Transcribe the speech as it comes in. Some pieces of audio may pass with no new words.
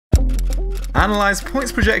analyse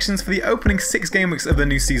points projections for the opening 6 game weeks of the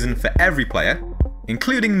new season for every player,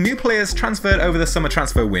 including new players transferred over the summer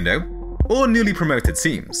transfer window, or newly promoted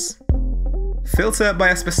teams. Filter by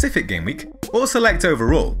a specific game week, or select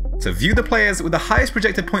overall, to view the players with the highest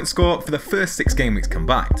projected point score for the first 6 game weeks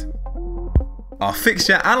combined. Our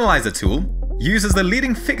Fixture Analyzer tool uses the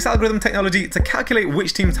leading fix algorithm technology to calculate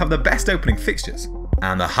which teams have the best opening fixtures,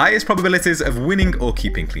 and the highest probabilities of winning or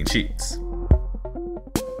keeping clean sheets.